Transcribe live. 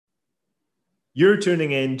You're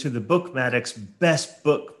tuning in to the BookMattic's Best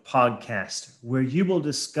Book Podcast, where you will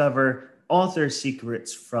discover author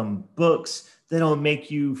secrets from books that'll make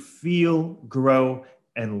you feel, grow,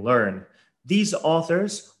 and learn. These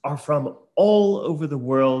authors are from all over the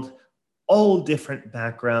world, all different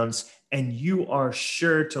backgrounds, and you are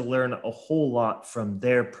sure to learn a whole lot from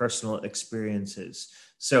their personal experiences.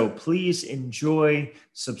 So please enjoy,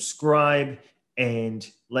 subscribe, and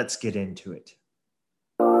let's get into it.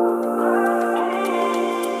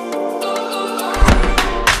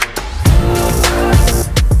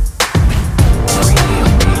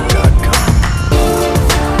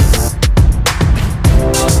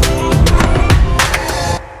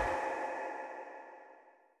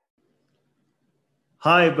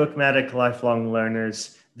 Hi, BookMattic lifelong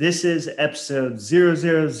learners. This is episode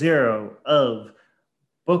 000 of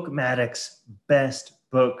BookMattic's Best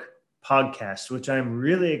Book Podcast, which I'm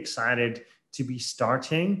really excited to be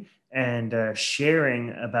starting and sharing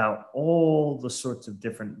about all the sorts of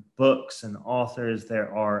different books and authors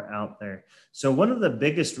there are out there. So one of the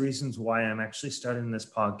biggest reasons why I'm actually starting this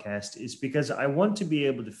podcast is because I want to be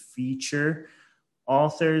able to feature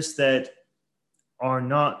authors that are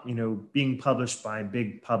not, being published by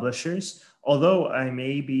big publishers. Although I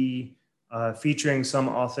may be featuring some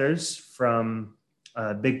authors from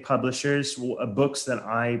big publishers, books that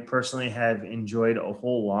I personally have enjoyed a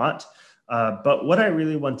whole lot. But what I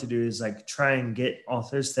really want to do is try and get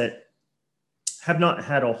authors that have not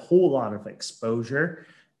had a whole lot of exposure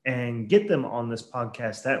and get them on this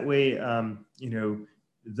podcast. That way,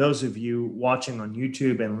 those of you watching on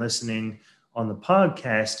YouTube and listening on the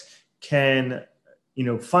podcast can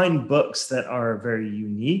find books that are very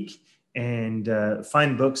unique and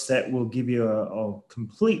find books that will give you a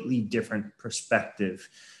completely different perspective.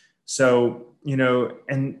 So,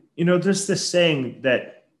 there's this saying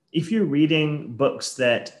that if you're reading books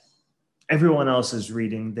that everyone else is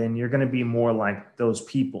reading, then you're going to be more like those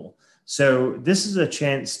people. So this is a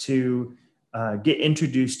chance to get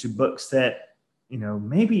introduced to books that,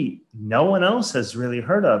 maybe no one else has really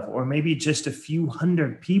heard of, or maybe just a few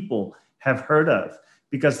hundred people have heard of,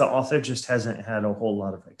 because the author just hasn't had a whole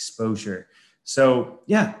lot of exposure. So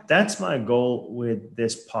yeah, that's my goal with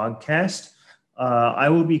this podcast. I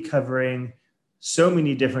will be covering so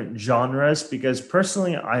many different genres because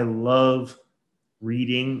personally, I love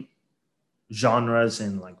reading genres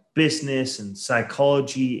in business and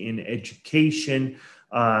psychology, in education,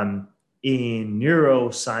 in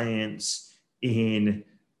neuroscience, in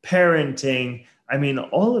parenting. I mean,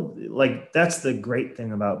 all of that's the great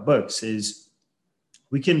thing about books is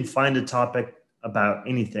we can find a topic about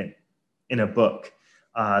anything in a book.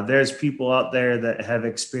 There's people out there that have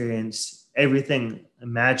experienced everything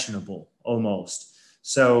imaginable almost.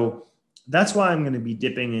 So that's why I'm going to be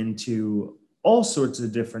dipping into all sorts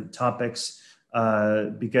of different topics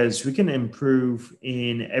because we can improve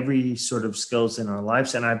in every sort of skills in our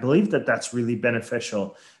lives. And I believe that that's really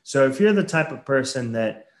beneficial. So if you're the type of person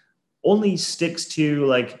that only sticks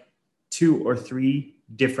to 2 or 3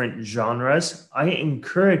 different genres, I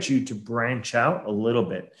encourage you to branch out a little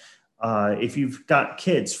bit. If you've got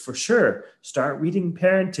kids, for sure, start reading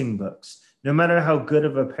parenting books. No matter how good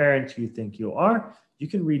of a parent you think you are, you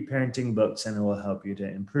can read parenting books and it will help you to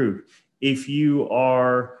improve. If you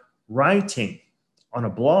are writing on a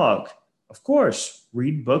blog, of course,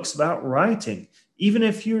 read books about writing. Even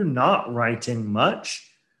if you're not writing much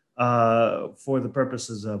for the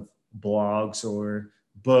purposes of blogs or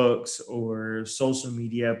books or social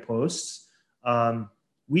media posts,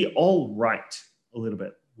 we all write a little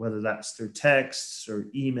bit, whether that's through texts or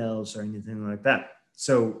emails or anything like that.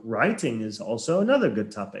 So writing is also another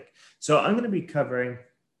good topic. So I'm going to be covering,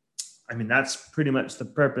 that's pretty much the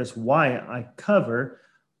purpose why I cover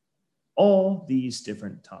all these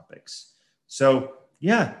different topics. So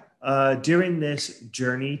yeah, during this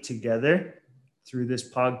journey together through this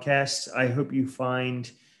podcast, I hope you find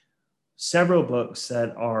several books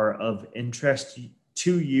that are of interest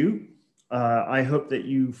to you. I hope that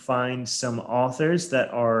you find some authors that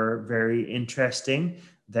are very interesting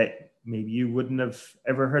that maybe you wouldn't have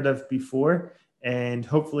ever heard of before. And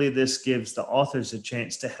hopefully this gives the authors a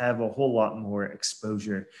chance to have a whole lot more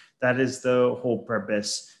exposure. That is the whole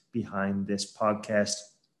purpose behind this podcast.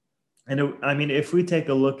 And if we take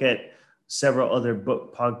a look at several other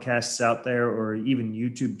book podcasts out there, or even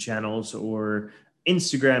YouTube channels or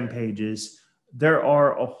Instagram pages, there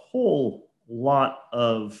are a whole lot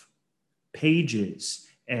of pages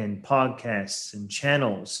and podcasts and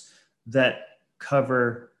channels that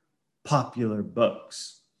cover popular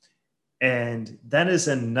books. And that is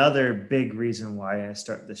another big reason why I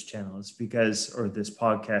start this channel, or this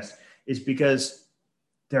podcast, is because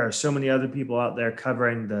there are so many other people out there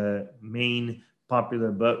covering the main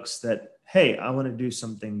popular books that, hey, I want to do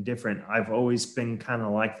something different. I've always been kind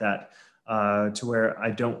of like that, to where I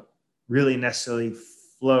don't really necessarily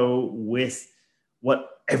flow with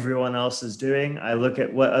what everyone else is doing. I look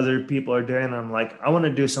at what other people are doing and I'm like, I want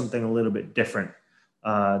to do something a little bit different.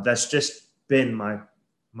 That's just been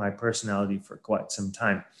my personality for quite some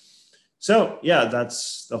time. So yeah,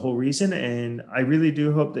 that's the whole reason. And I really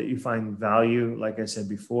do hope that you find value, like I said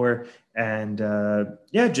before. And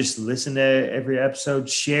yeah, just listen to every episode,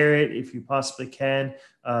 share it if you possibly can.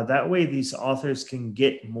 That way these authors can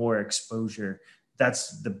get more exposure.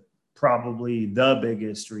 That's probably the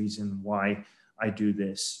biggest reason why I do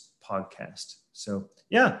this podcast. So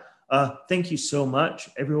yeah, thank you so much,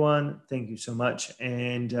 everyone. Thank you so much.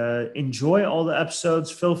 And enjoy all the episodes.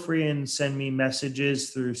 Feel free and send me messages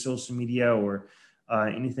through social media or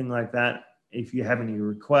anything like that. If you have any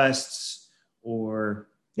requests or,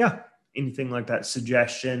 yeah, anything like that,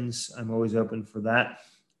 suggestions, I'm always open for that.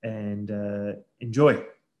 And enjoy.